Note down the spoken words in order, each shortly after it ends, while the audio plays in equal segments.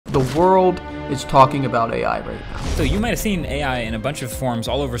The world is talking about AI right now. So you might have seen AI in a bunch of forms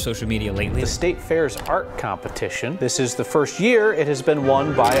all over social media lately. The State Fair's art competition. This is the first year it has been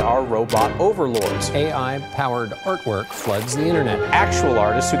won by our robot overlords. AI-powered artwork floods the internet. Actual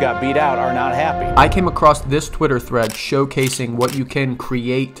artists who got beat out are not happy. I came across this Twitter thread showcasing what you can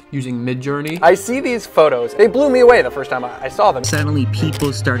create using Midjourney. I see these photos. They blew me away the first time I saw them. Suddenly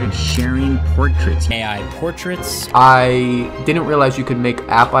people started sharing portraits. AI portraits. I didn't realize you could make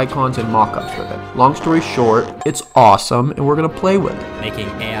app icons and mockups with it. Long story short, it's awesome and we're gonna play with it. Making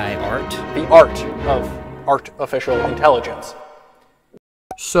AI art. The art of artificial intelligence.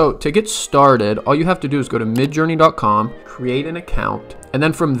 So to get started, all you have to do is go to midjourney.com, create an account, and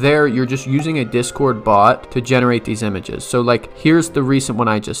then from there, you're just using a Discord bot to generate these images. So like, here's the recent one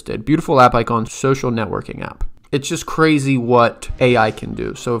I just did. Beautiful app icon, social networking app. It's just crazy what AI can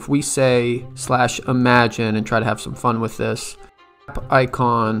do. So if we say /imagine and try to have some fun with this, app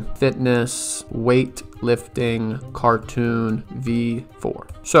icon, fitness, weightlifting, cartoon, V4.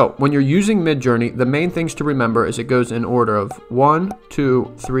 So when you're using Midjourney, the main things to remember is it goes in order of 1,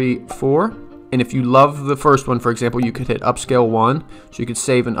 2, 3, 4. And if you love the first one, for example, you could hit upscale 1, so you could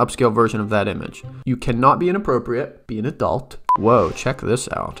save an upscale version of that image. You cannot be inappropriate, be an adult. Whoa, check this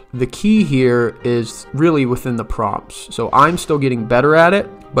out. The key here is really within the prompts. So I'm still getting better at it,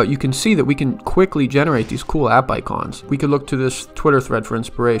 but you can see that we can quickly generate these cool app icons. We could look to this Twitter thread for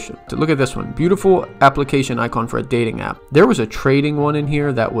inspiration. So look at this one, beautiful application icon for a dating app. There was a trading one in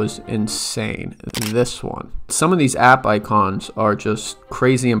here that was insane. This one. Some of these app icons are just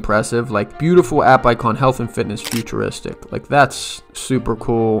crazy impressive, like beautiful app icon, health and fitness, futuristic. Like that's super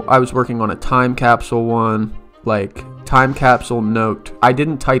cool. I was working on a time capsule one. Like time capsule note. I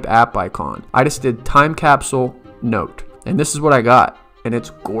didn't type app icon. I just did time capsule note. And this is what I got. And it's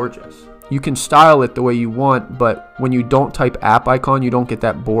gorgeous. You can style it the way you want, but when you don't type app icon, you don't get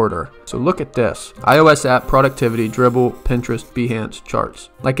that border. So look at this. iOS app, productivity, Dribble, Pinterest, Behance, charts.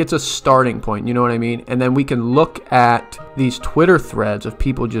 Like it's a starting point, you know what I mean? And then we can look at these Twitter threads of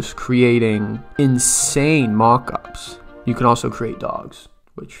people just creating insane mock-ups. You can also create dogs,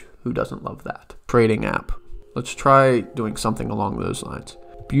 which who doesn't love that? Trading app. Let's try doing something along those lines.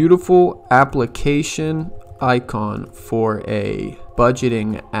 Beautiful application icon for a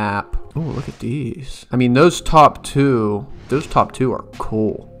budgeting app. Oh, look at these. I mean, those top two are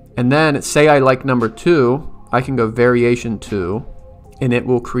cool. And then say I like number 2, I can go variation 2, and it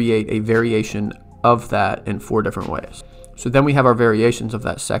will create a variation of that in 4 different ways. So then we have our variations of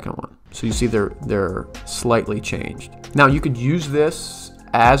that second one. So you see they're slightly changed. Now you could use this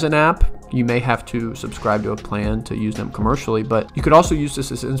as an app. You may have to subscribe to a plan to use them commercially, but you could also use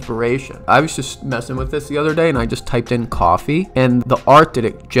this as inspiration. I was just messing with this the other day and I just typed in coffee and the art that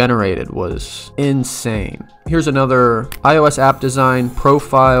it generated was insane. Here's another iOS app design,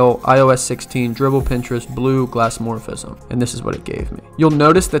 profile, iOS 16, Dribble, Pinterest, blue, glassmorphism. And this is what it gave me. You'll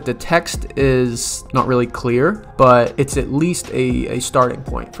notice that the text is not really clear, but it's at least a starting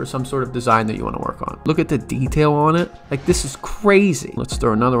point for some sort of design that you want to work on. Look at the detail on it. Like this is crazy. Let's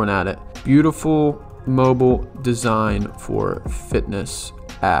throw another one at it. Beautiful mobile design for fitness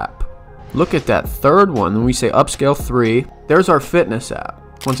app. Look at that third one. When we say upscale 3, there's our fitness app.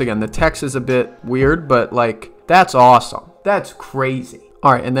 Once again, the text is a bit weird, but like, that's awesome. That's crazy.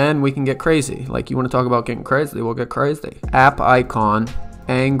 All right, and then we can get crazy. Like you want to talk about getting crazy, we'll get crazy. App icon,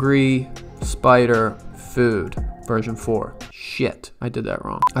 angry spider food, version 4. Shit, I did that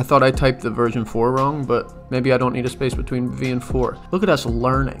wrong. I thought I typed the version 4 wrong, but maybe I don't need a space between V and 4. Look at us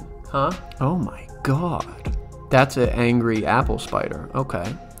learning, huh? Oh my God. That's an angry apple spider.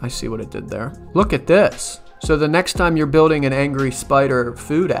 Okay, I see what it did there. Look at this. So the next time you're building an angry spider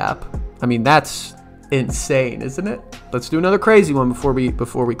food app, I mean, that's insane, isn't it? Let's do another crazy one before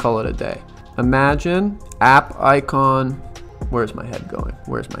we call it a day. Imagine app icon. Where's my head going?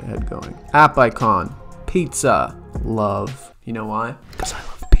 Where's my head going? App icon, pizza, love. You know why? Because I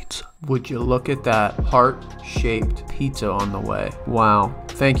love pizza. Would you look at that heart-shaped pizza on the way? Wow.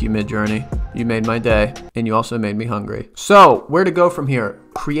 Thank you, Midjourney. You made my day, and you also made me hungry. So, where to go from here?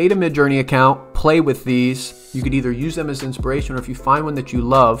 Create a Midjourney account, play with these. You could either use them as inspiration, or if you find one that you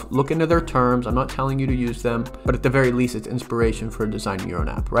love, look into their terms. I'm not telling you to use them, but at the very least, it's inspiration for designing your own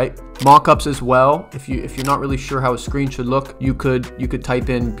app, right? Mockups as well. If you're not really sure how a screen should look, you could type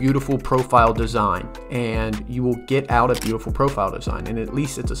in beautiful profile design, and you will get out a beautiful profile design, and at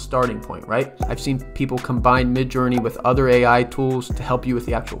least it's a starting point, right? I've seen people combine Midjourney with other AI tools to help you with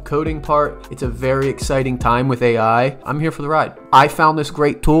the actual coding part. It's a very exciting time with AI. I'm here for the ride. I found this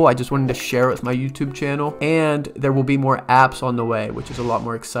great tool. I just wanted to share it with my YouTube channel, and there will be more apps on the way, which is a lot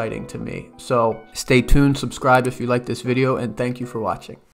more exciting to me. So stay tuned, subscribe if you like this video, and thank you for watching.